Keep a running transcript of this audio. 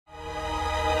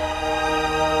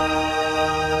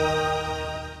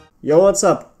Yo, what's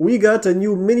up? We got a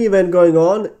new mini event going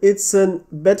on. It's an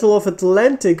Battle of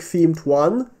Atlantic themed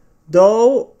one.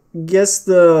 Though, guess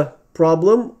the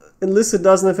problem? Enlisted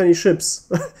doesn't have any ships.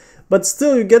 But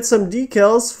still, you get some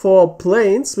decals for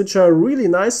planes, which are really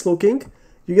nice looking.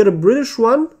 You get a British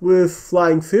one with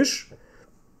flying fish.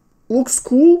 Looks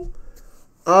cool.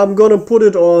 I'm gonna put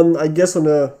it on, I guess, on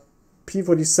a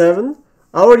P-47.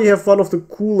 I already have one of the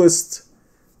coolest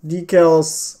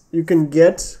decals you can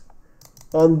get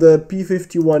on the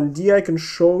P-51D. I can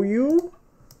show you.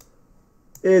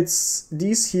 It's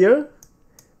these here.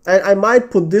 And I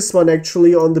might put this one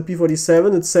actually on the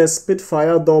P-47. It says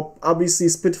Spitfire, though obviously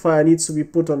Spitfire needs to be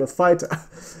put on a fighter.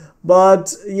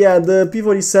 But yeah, the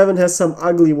P-47 has some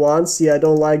ugly ones. Yeah, I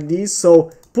don't like these.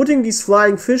 So putting these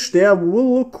flying fish there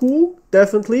will look cool,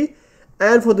 definitely.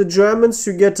 And for the Germans,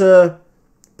 you get a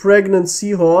pregnant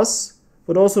seahorse.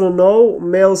 But also to know,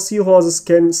 male seahorses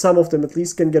can, some of them at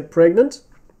least, can get pregnant,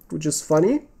 which is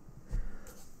funny.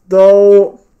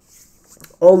 Though,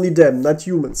 only them, not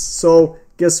humans. So,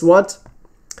 guess what?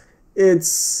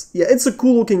 It's a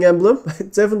cool looking emblem.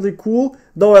 It's definitely cool,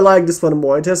 though I like this one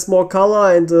more. It has more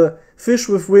color and fish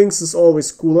with wings is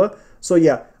always cooler. So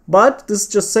yeah, but this is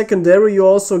just secondary. You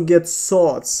also get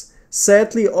swords.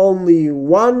 Sadly, only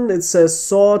one. It says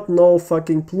sword, no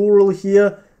fucking plural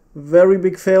here. Very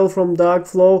big fail from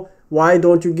Darkflow. Why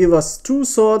don't you give us two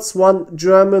swords, one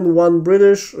German, one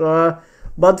British?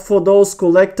 But for those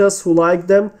collectors who like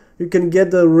them, you can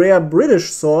get the rare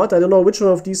British sword. I don't know which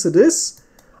one of these it is.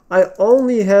 I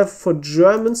only have for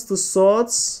Germans the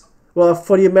swords. Well,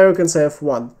 for the Americans I have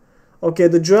one. Okay,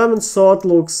 the German sword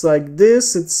looks like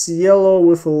this. It's yellow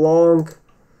with a long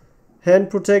hand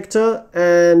protector.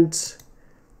 And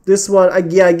this one,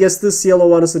 yeah, I guess this yellow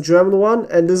one is the German one.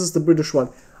 And this is the British one.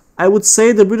 I would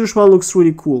say the British one looks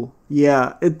really cool.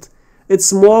 Yeah,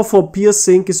 it's more for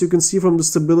piercing, as you can see from the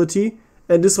stability.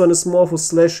 And this one is more for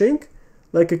slashing.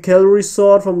 Like a cavalry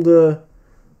sword from the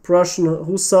Prussian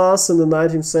hussars in the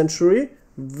 19th century.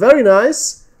 Very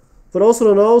nice. But also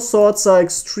to know, swords are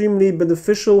extremely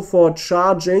beneficial for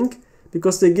charging,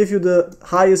 because they give you the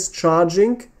highest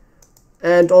charging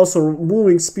and also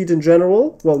moving speed in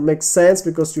general. Well, makes sense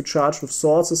because you charge with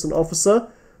swords as an officer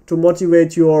to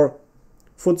motivate your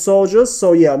foot soldiers.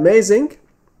 So yeah, amazing.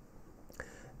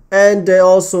 And they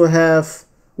also have,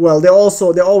 well, they're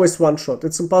always one shot.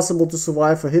 It's impossible to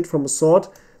survive a hit from a sword,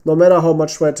 no matter how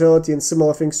much vitality and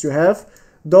similar things you have.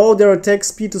 Though their attack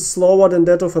speed is slower than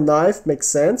that of a knife, makes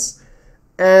sense.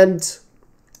 And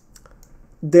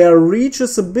their reach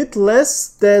is a bit less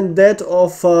than that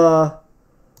of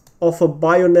a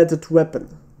bayoneted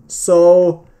weapon.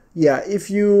 So yeah,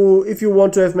 if you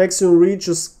want to have maximum reach,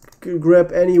 just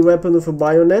grab any weapon with a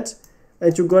bayonet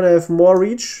and you're gonna have more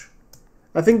reach.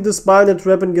 I think this bayonet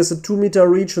weapon gets a 2 meter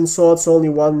reach and swords only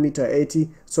 1 meter 80.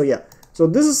 So yeah. So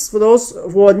this is for those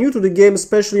who are new to the game,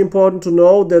 especially important to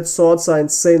know that swords are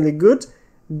insanely good.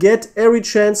 Get every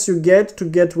chance you get to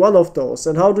get one of those.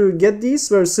 And how do you get these?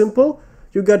 Very simple.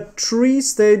 You got 3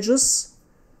 stages.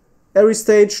 Every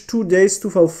stage 2 days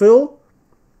to fulfill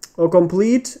or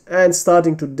complete. And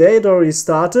starting today, it already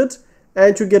started.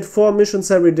 And you get 4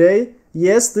 missions every day.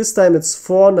 Yes, this time it's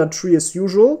 4, not 3 as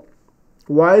usual.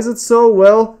 Why is it so?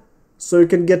 Well, so you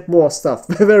can get more stuff.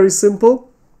 Very simple.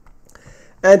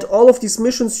 And all of these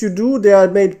missions you do, they are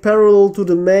made parallel to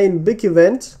the main big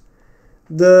event.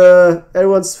 The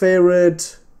everyone's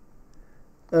favorite,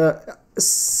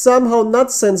 somehow not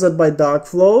censored by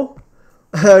Darkflow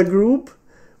group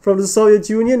from the Soviet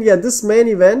Union. Yeah, this main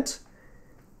event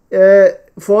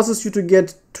forces you to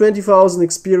get 20,000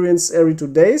 experience every 2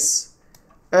 days.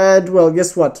 And well,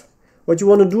 guess what? What you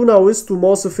want to do now is to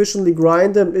most efficiently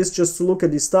grind them is just to look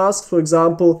at these tasks. For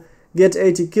example, get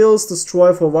 80 kills,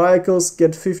 destroy 4 vehicles,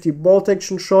 get 50 bolt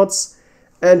action shots,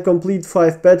 and complete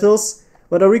 5 battles.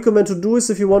 What I recommend to do is,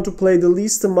 if you want to play the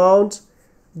least amount,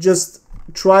 just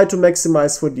try to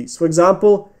maximize for these. For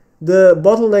example, the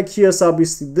bottleneck here is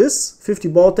obviously this, 50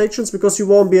 bolt actions, because you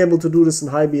won't be able to do this in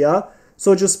high BR.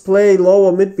 So just play low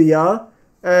or mid BR,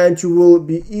 and you will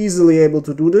be easily able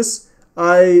to do this.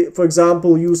 I, for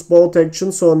example, use bolt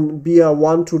actions on BR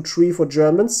 1, 2, 3 for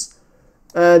Germans.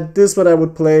 And this is what I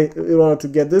would play in order to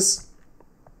get this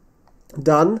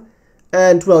done.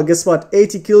 And well, guess what?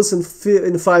 80 kills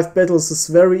in 5 battles is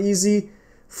very easy.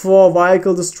 4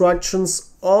 vehicle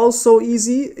destructions also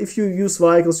easy if you use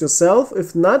vehicles yourself.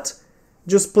 If not,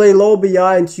 just play low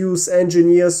BR and use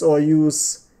engineers or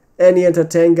use any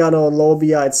anti-tank gunner on low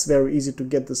BR. It's very easy to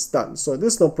get this done. So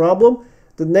this is no problem.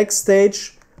 The next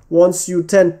stage wants you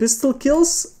 10 pistol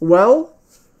kills. Well,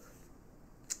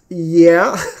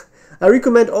 yeah. I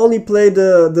recommend only play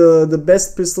the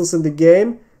best pistols in the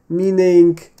game.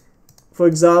 meaning, for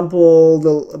example,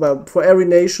 for every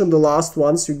nation, the last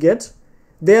ones you get.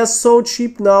 They are so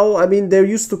cheap now. I mean, they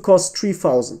used to cost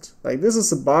 3,000. Like, this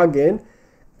is a bargain.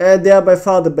 And they are by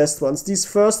far the best ones. These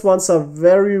first ones are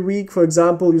very weak. For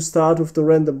example, you start with the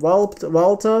random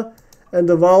Walter. And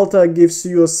the Walter gives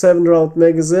you a 7-round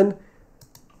magazine.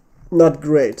 Not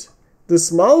great.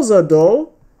 This Mauser,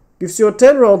 though, gives you a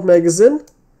 10-round magazine.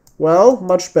 Well,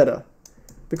 much better.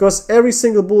 Because every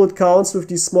single bullet counts with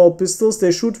these small pistols.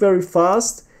 They shoot very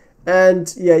fast.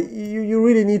 And yeah, you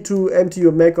really need to empty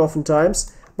your mag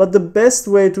oftentimes. But the best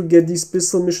way to get these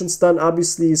pistol missions done,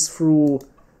 obviously, is through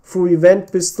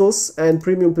event pistols and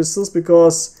premium pistols,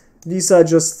 because these are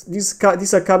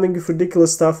coming with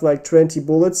ridiculous stuff like 20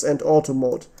 bullets and auto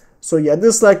mode. So yeah,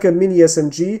 this is like a mini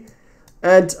SMG.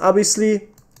 And obviously,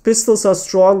 pistols are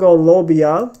stronger on low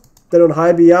BR than on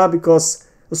high BR, because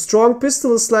a strong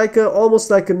pistol is like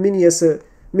almost like a mini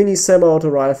semi-auto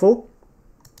rifle.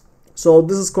 So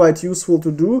this is quite useful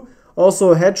to do.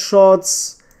 Also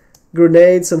headshots,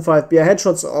 grenades and 5BR.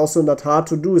 Headshots are also not hard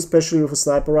to do, especially with a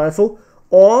sniper rifle.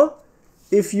 Or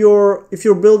if you're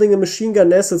building a machine gun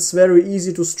nest, it's very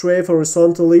easy to strafe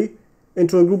horizontally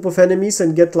into a group of enemies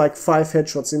and get like 5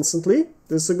 headshots instantly.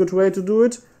 This is a good way to do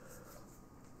it.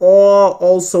 Or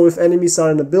also if enemies are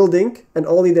in a building and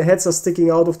only the heads are sticking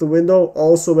out of the window,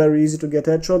 also very easy to get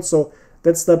headshots, so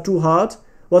that's not too hard.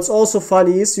 What's also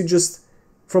funny is you just,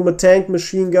 from a tank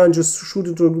machine gun, just shoot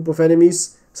into a group of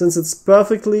enemies. Since it's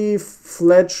perfectly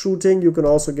flat shooting, you can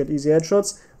also get easy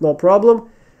headshots, no problem.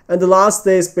 And the last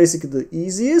day is basically the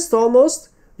easiest almost.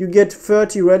 You get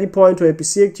 30 ready point or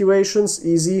APC activations,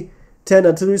 easy. 10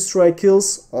 artillery strike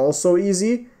kills, also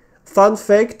easy. Fun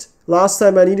fact, last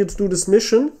time I needed to do this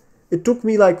mission, it took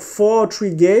me like 4 or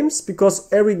 3 games, because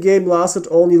every game lasted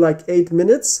only like 8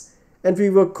 minutes. And we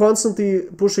were constantly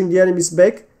pushing the enemies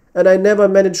back. And I never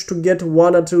managed to get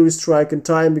 1 artillery strike in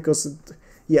time, because,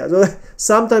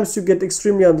 sometimes you get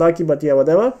extremely unlucky, but yeah,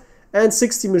 whatever. And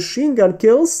 60 machine gun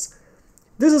kills.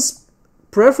 This is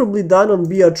preferably done on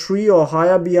BR3 or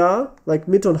higher BR, like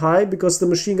mid on high, because the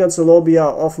machine guns on low BR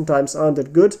oftentimes aren't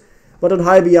that good. But on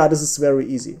high BR, this is very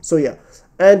easy. So yeah.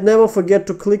 And never forget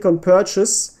to click on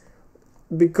purchase,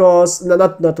 because,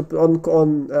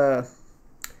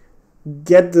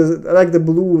 get the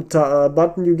blue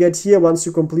button you get here once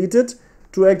you complete it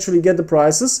to actually get the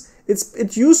prices.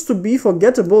 It used to be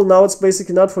forgettable, now it's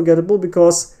basically not forgettable,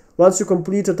 because once you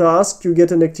complete a task you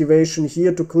get an activation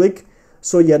here to click.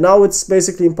 So yeah, now it's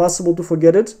basically impossible to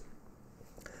forget it,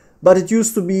 but it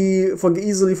used to be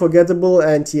easily forgettable,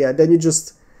 and yeah, then you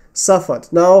just suffered.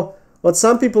 Now what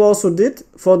some people also did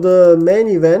for the main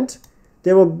event,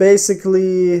 they were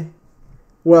basically,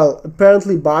 well,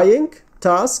 apparently buying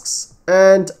tasks,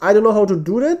 and I don't know how to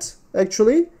do that,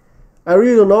 actually. I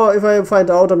really don't know. If I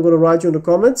find out, I'm gonna write you in the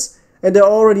comments. And they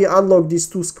already unlocked these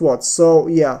 2 squads, so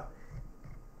yeah.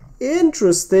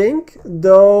 Interesting,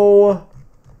 though,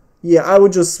 yeah, I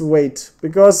would just wait,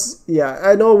 because, yeah,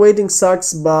 I know waiting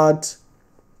sucks, but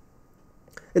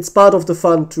it's part of the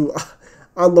fun to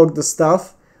unlock the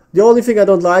stuff. The only thing I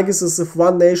don't like is if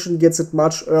one nation gets it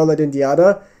much earlier than the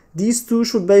other. These 2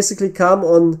 should basically come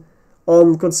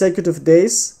on consecutive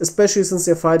days, especially since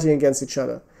they're fighting against each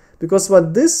other. Because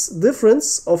what this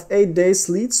difference of 8 days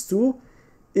leads to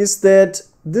is that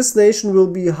this nation will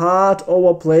be hard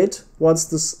overplayed once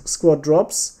this squad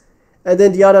drops, and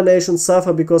then the other nations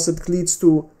suffer because it leads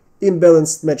to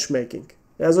imbalanced matchmaking.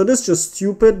 Yeah, so this is just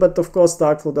stupid, but of course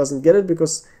Darkflow doesn't get it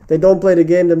because they don't play the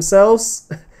game themselves.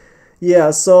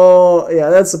 Yeah, so yeah,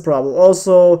 that's a problem.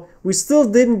 Also, we still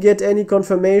didn't get any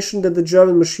confirmation that the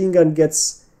German machine gun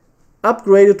gets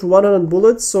upgraded to 100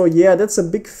 bullets, so yeah, that's a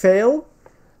big fail.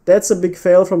 That's a big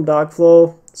fail from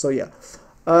Darkflow, so yeah.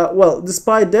 Well,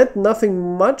 despite that,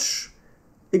 nothing much,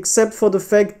 except for the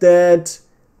fact that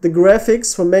the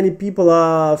graphics for many people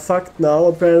are fucked now,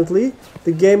 apparently.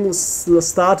 The game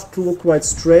started to look quite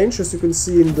strange, as you can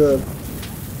see in the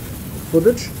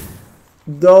footage.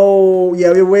 Though,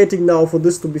 yeah, we're waiting now for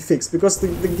this to be fixed, because the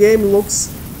game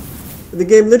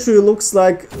literally looks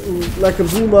like a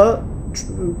boomer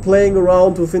playing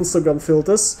around with Instagram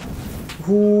filters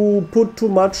who put too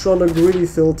much on a gritty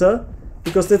filter,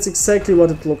 because that's exactly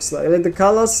what it looks like. Like the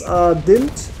colors are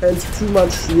dimmed and too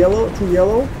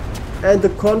yellow, and the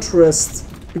contrast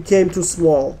became too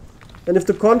small. And if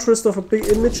the contrast of a big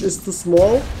image is too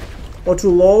small or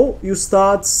too low, you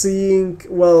start seeing,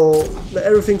 well,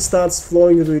 everything starts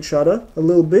flowing into each other a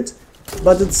little bit,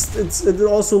 but it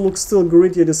also looks still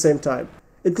gritty at the same time.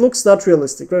 It looks not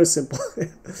realistic, very simple.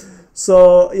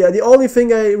 So yeah, the only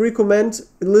thing I recommend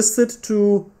Enlisted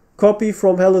to copy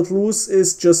from Hell Let Loose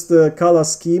is just the color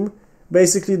scheme,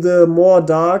 basically the more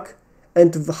dark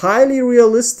and highly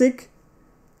realistic,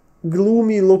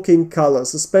 gloomy looking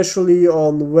colors, especially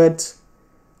on wet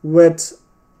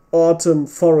autumn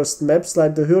forest maps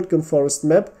like the Hürtgen forest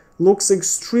map. Looks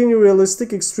extremely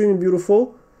realistic, extremely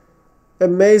beautiful,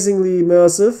 amazingly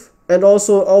immersive, and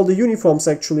also all the uniforms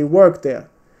actually work there.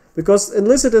 Because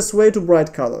Enlisted has way too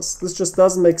bright colors. This just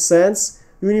doesn't make sense.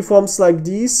 Uniforms like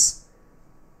these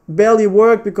barely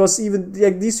work because even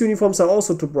like, these uniforms are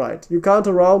also too bright. You can't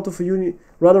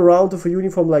run around with a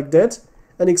uniform like that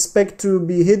and expect to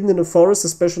be hidden in a forest,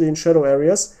 especially in shadow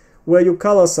areas, where your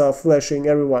colors are flashing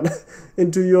everyone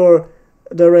into your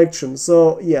direction.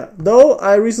 So yeah, though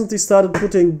I recently started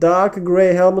putting dark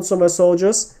gray helmets on my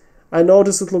soldiers, I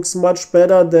noticed it looks much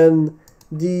better than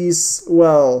these,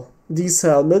 well, these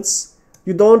helmets.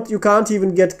 You can't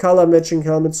even get color matching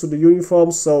helmets to the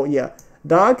uniforms, so yeah,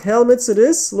 dark helmets it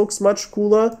is, looks much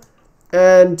cooler,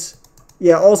 and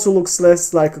yeah, also looks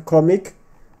less like a comic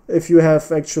if you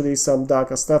have actually some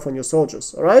darker stuff on your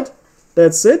soldiers. Alright,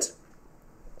 that's it.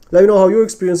 Let me know how your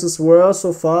experiences were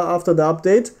so far after the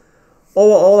update.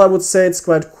 Overall, I would say it's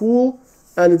quite cool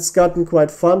and it's gotten quite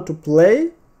fun to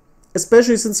play,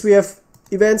 especially since we have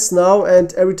events now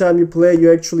and every time you play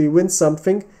you actually win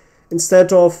something,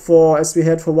 instead of as we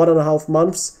had for 1.5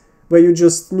 months where you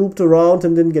just snooped around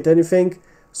and didn't get anything.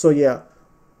 So yeah.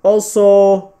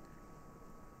 Also,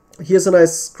 here's a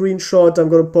nice screenshot. I'm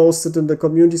gonna post it in the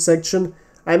community section.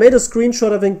 I made a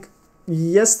screenshot I think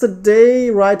yesterday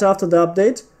right after the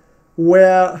update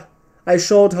where I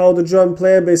showed how the German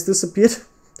player base disappeared.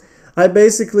 I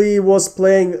basically was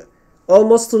playing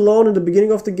almost alone in the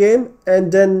beginning of the game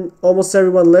and then almost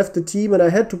everyone left the team and I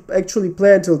had to actually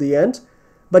play until the end.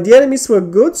 But the enemies were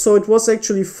good, so it was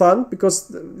actually fun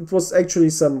because it was actually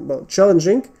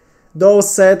challenging. Though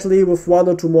sadly with 1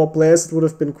 or 2 more players it would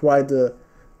have been quite a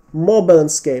more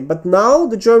balanced game. But now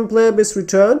the German player base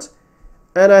returned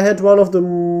and I had one of the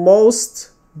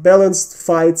most balanced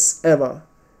fights ever.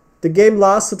 The game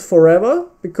lasted forever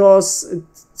because it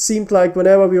seemed like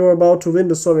whenever we were about to win,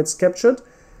 the Soviets captured.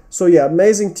 So yeah,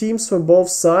 amazing teams from both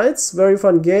sides, very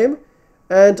fun game.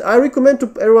 And I recommend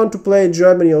to everyone to play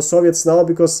Germany or Soviets now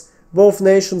because both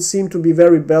nations seem to be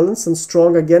very balanced and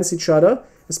strong against each other,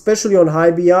 especially on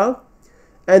high BR.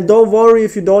 And don't worry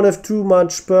if you don't have too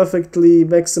much perfectly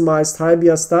maximized high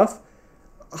BR stuff.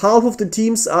 Half of the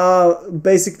teams are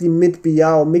basically mid BR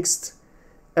or mixed.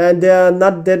 And they're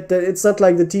not that, it's not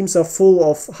like the teams are full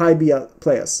of high BR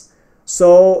players.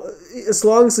 So as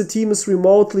long as the team is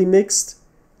remotely mixed,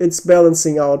 it's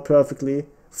balancing out perfectly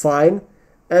fine.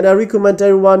 And I recommend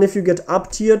everyone, if you get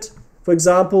up-tiered, for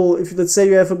example, if let's say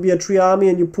you have a BR3 army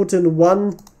and you put in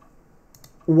one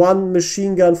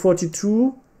machine gun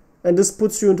 42 and this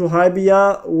puts you into high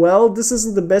BR, well, this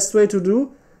isn't the best way to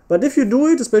do. But if you do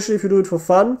it, especially if you do it for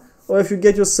fun, or if you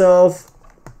get yourself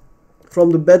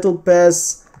from the battle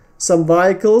pass some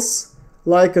vehicles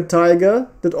like a Tiger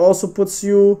that also puts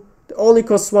you, it only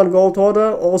costs 1 gold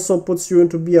order, also puts you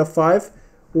into BR5,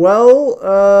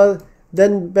 well,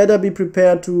 then better be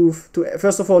prepared to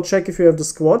first of all check if you have the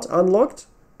squad unlocked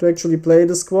to actually play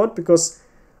the squad, because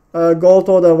gold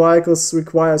order vehicles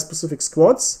require specific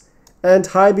squads and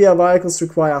high BR vehicles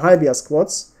require high BR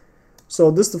squads. So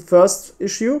this is the first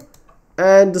issue.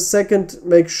 And the second,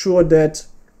 make sure that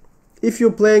if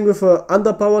you're playing with an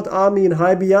underpowered army in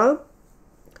high BR,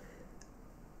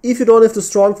 if you don't have the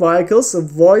strong vehicles,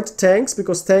 avoid tanks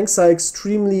because tanks are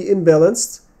extremely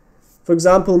imbalanced. For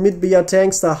example, mid-BR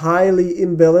tanks are highly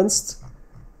imbalanced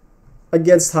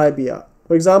against high BR.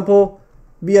 For example,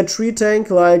 BR3 tank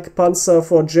like Panzer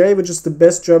 4J, which is the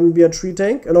best German BR3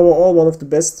 tank, and overall one of the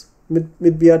best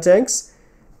mid-BR tanks,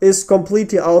 is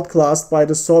completely outclassed by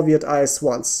the Soviet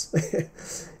IS-1s.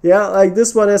 Yeah, like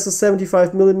this one has a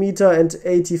 75mm and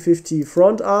 80-50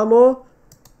 front armor.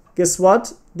 Guess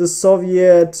what? The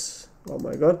Soviet... oh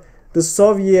my god. The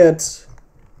Soviet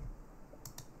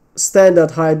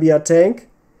standard high BR tank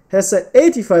has a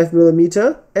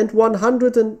 85mm and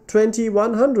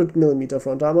 120-100mm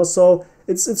front armor. So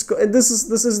this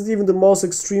isn't even the most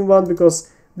extreme one because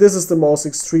this is the most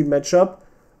extreme matchup.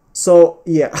 So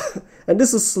yeah, and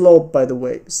this is sloped by the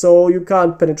way, so you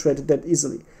can't penetrate it that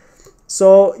easily.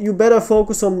 So you better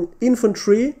focus on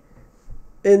infantry.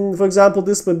 In, for example,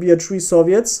 this will be a 3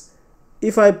 Soviets.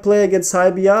 If I play against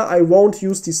high BR, I won't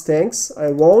use these tanks.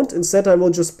 I won't. Instead, I will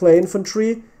just play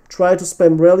infantry, try to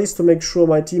spam rallies to make sure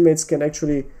my teammates can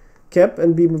actually cap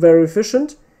and be very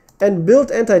efficient, and build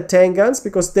anti-tank guns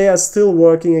because they are still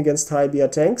working against high BR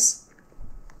tanks.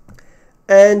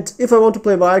 And if I want to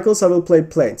play vehicles, I will play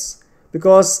planes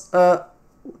because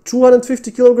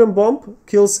 250 kilogram bomb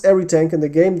kills every tank in the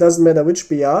game, doesn't matter which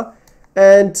BR,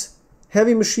 And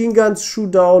heavy machine guns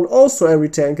shoot down also every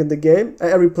tank in the game,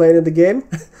 every plane in the game.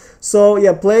 So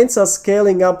yeah, planes are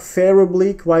scaling up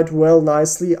favorably, quite well,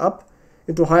 nicely up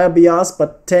into higher BRs,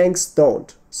 but tanks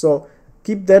don't. So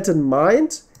keep that in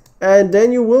mind, and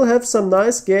then you will have some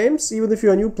nice games, even if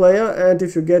you're a new player and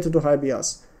if you get into high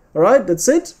BRs. Alright, that's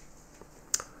it.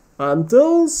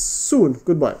 Until soon.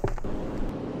 Goodbye.